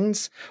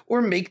routines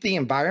or make the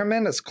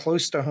environment as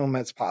close to home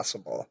as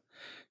possible.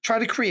 Try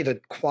to create a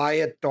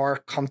quiet,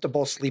 dark,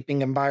 comfortable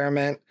sleeping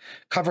environment.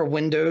 Cover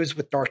windows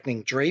with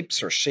darkening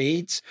drapes or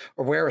shades,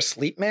 or wear a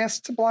sleep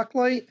mask to block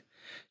light.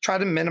 Try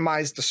to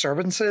minimize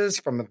disturbances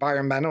from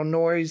environmental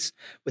noise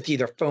with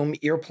either foam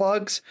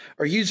earplugs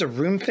or use a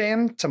room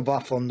fan to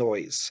muffle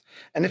noise.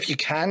 And if you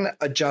can,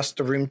 adjust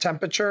the room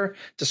temperature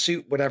to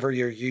suit whatever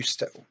you're used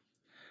to.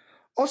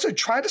 Also,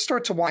 try to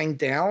start to wind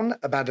down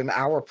about an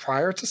hour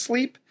prior to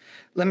sleep.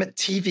 Limit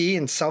TV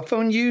and cell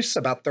phone use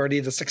about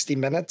 30 to 60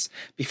 minutes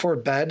before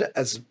bed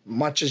as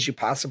much as you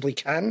possibly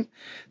can.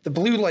 The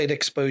blue light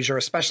exposure,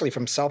 especially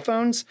from cell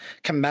phones,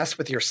 can mess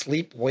with your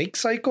sleep-wake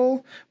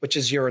cycle, which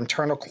is your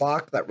internal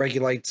clock that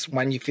regulates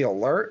when you feel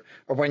alert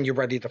or when you're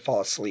ready to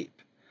fall asleep.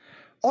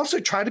 Also,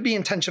 try to be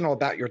intentional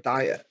about your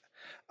diet.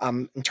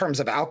 In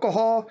terms of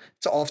alcohol,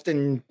 it's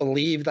often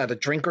believed that a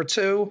drink or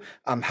two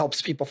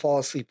helps people fall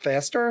asleep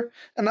faster,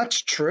 and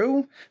that's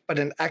true, but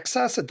in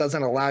excess, it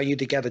doesn't allow you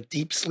to get a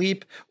deep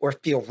sleep or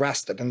feel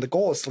rested, and the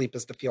goal of sleep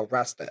is to feel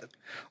rested.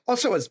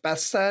 Also, as Beth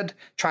said,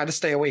 try to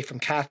stay away from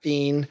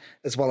caffeine,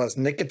 as well as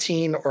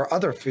nicotine or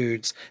other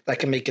foods that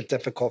can make it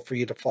difficult for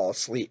you to fall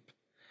asleep.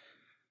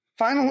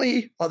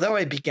 Finally, although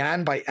I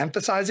began by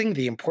emphasizing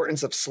the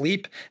importance of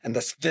sleep and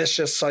this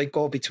vicious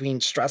cycle between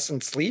stress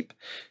and sleep,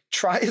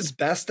 try as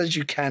best as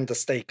you can to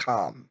stay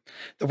calm.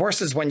 The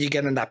worst is when you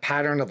get in that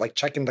pattern of like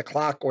checking the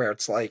clock where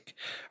it's like,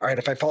 all right,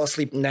 if I fall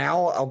asleep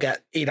now, I'll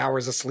get 8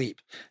 hours of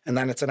sleep. And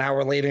then it's an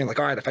hour later and like,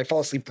 all right, if I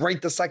fall asleep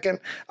right this second,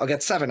 I'll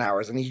get 7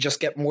 hours. And you just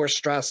get more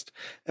stressed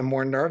and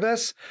more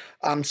nervous.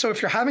 So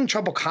if you're having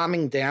trouble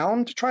calming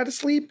down to try to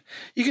sleep,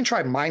 you can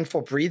try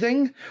mindful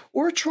breathing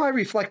or try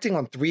reflecting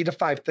on 3 to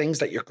 5 things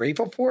that you're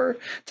grateful for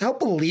to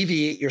help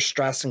alleviate your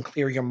stress and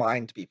clear your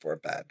mind before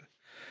bed.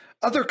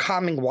 Other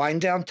calming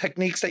wind-down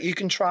techniques that you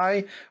can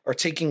try are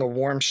taking a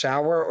warm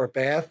shower or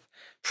bath,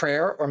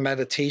 prayer, or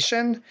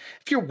meditation.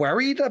 If you're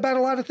worried about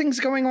a lot of things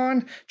going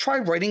on, try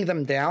writing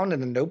them down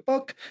in a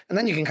notebook, and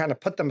then you can kind of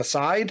put them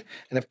aside.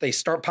 And if they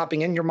start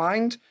popping in your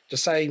mind,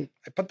 just say,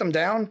 I put them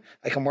down,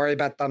 I can worry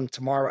about them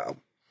tomorrow.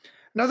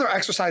 Another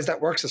exercise that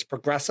works is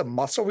progressive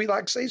muscle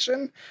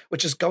relaxation,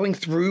 which is going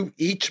through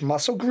each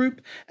muscle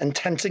group and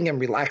tensing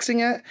and relaxing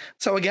it.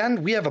 So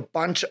again, we have a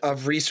bunch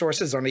of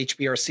resources on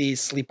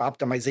HBRC's sleep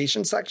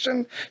optimization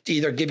section to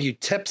either give you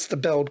tips to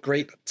build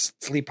great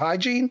sleep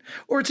hygiene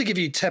or to give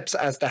you tips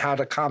as to how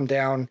to calm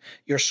down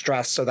your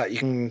stress so that you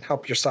can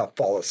help yourself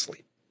fall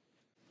asleep.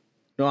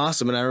 No,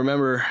 awesome. And I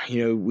remember,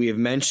 we have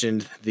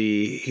mentioned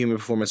the Human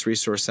Performance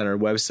Resource Center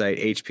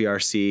website,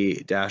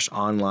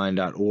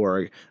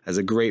 hprc-online.org, as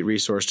a great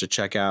resource to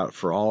check out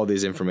for all of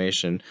these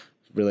information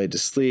related to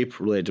sleep,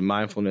 related to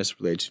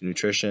mindfulness, related to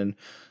nutrition.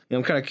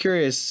 I'm kind of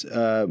curious.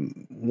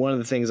 One of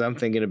the things I'm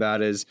thinking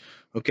about is,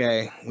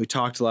 okay, we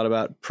talked a lot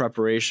about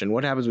preparation.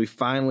 What happens when we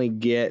finally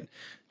get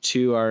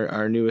to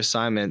our new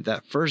assignment?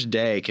 That first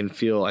day can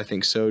feel, I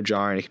think, so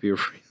jarring. It can be a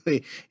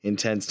really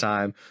intense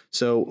time.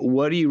 So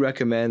what do you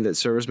recommend that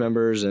service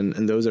members and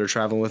those that are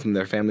traveling with them,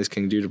 their families,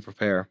 can do to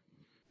prepare?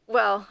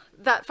 Well,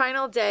 that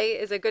final day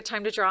is a good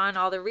time to draw on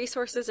all the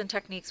resources and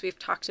techniques we've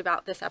talked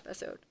about this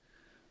episode.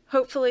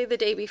 Hopefully the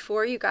day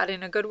before you got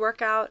in a good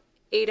workout,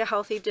 ate a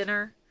healthy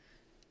dinner,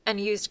 and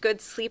used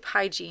good sleep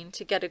hygiene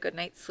to get a good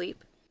night's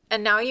sleep.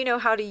 And now you know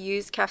how to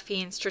use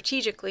caffeine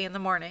strategically in the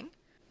morning.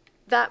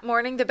 That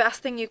morning, the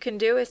best thing you can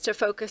do is to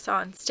focus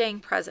on staying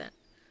present.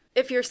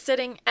 If you're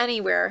sitting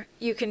anywhere,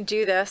 you can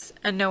do this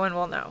and no one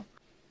will know.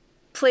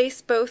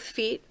 Place both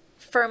feet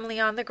firmly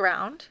on the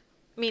ground,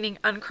 meaning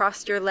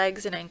uncross your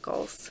legs and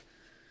ankles.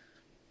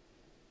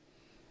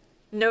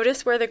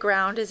 Notice where the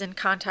ground is in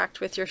contact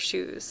with your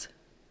shoes.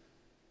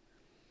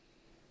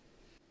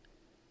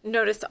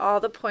 Notice all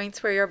the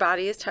points where your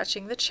body is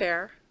touching the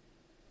chair.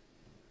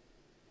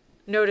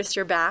 Notice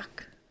your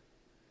back.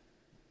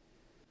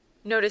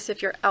 Notice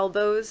if your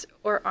elbows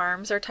or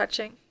arms are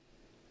touching.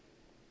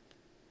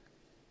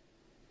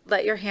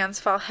 Let your hands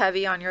fall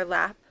heavy on your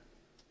lap.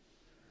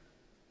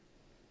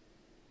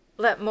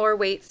 Let more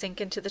weight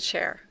sink into the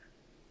chair.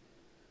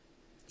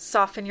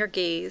 Soften your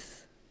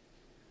gaze.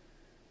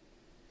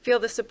 Feel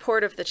the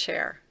support of the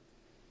chair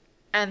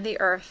and the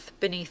earth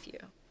beneath you.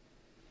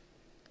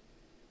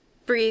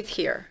 Breathe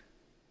here.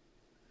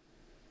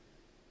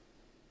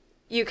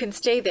 You can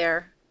stay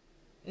there,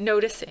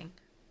 noticing.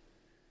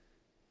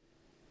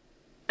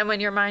 And when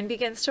your mind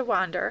begins to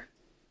wander,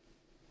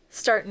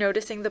 start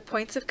noticing the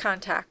points of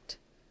contact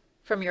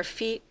from your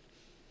feet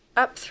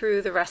up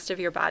through the rest of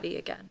your body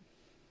again.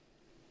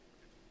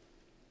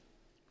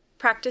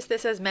 Practice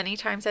this as many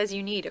times as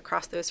you need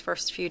across those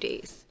first few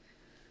days.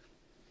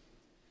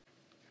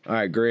 All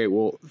right, great.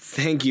 Well,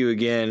 thank you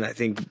again. I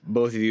think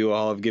both of you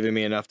all have given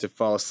me enough to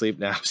fall asleep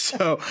now.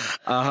 So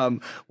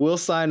we'll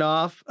sign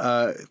off.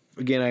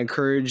 Again, I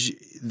encourage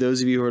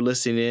those of you who are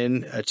listening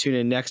in, tune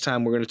in next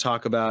time. We're going to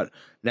talk about,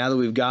 now that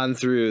we've gone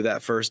through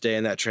that first day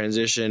and that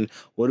transition,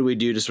 what do we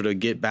do to sort of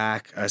get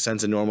back a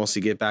sense of normalcy,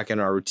 get back in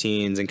our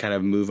routines, and kind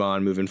of move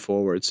on, moving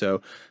forward.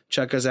 So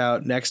check us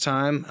out next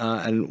time.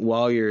 And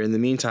while you're in the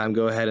meantime,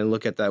 go ahead and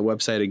look at that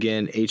website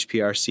again,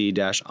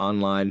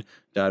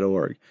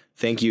 hprc-online.org.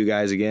 Thank you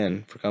guys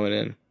again for coming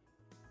in.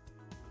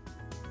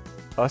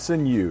 Us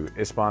and You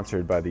is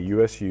sponsored by the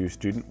USU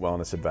Student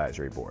Wellness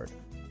Advisory Board.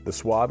 The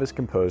SWAB is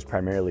composed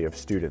primarily of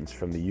students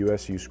from the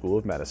USU School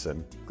of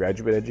Medicine,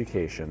 Graduate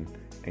Education,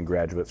 and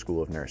Graduate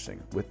School of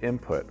Nursing, with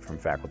input from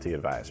faculty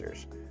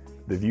advisors.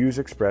 The views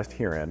expressed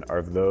herein are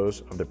of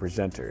those of the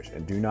presenters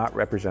and do not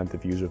represent the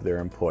views of their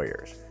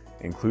employers,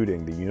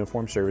 including the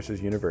Uniformed Services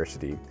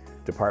University,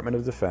 Department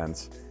of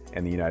Defense,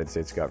 and the United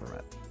States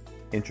government.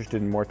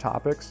 Interested in more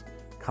topics?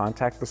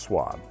 Contact the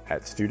SWAB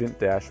at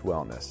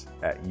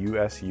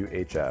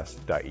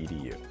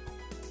student-wellness@usuhs.edu.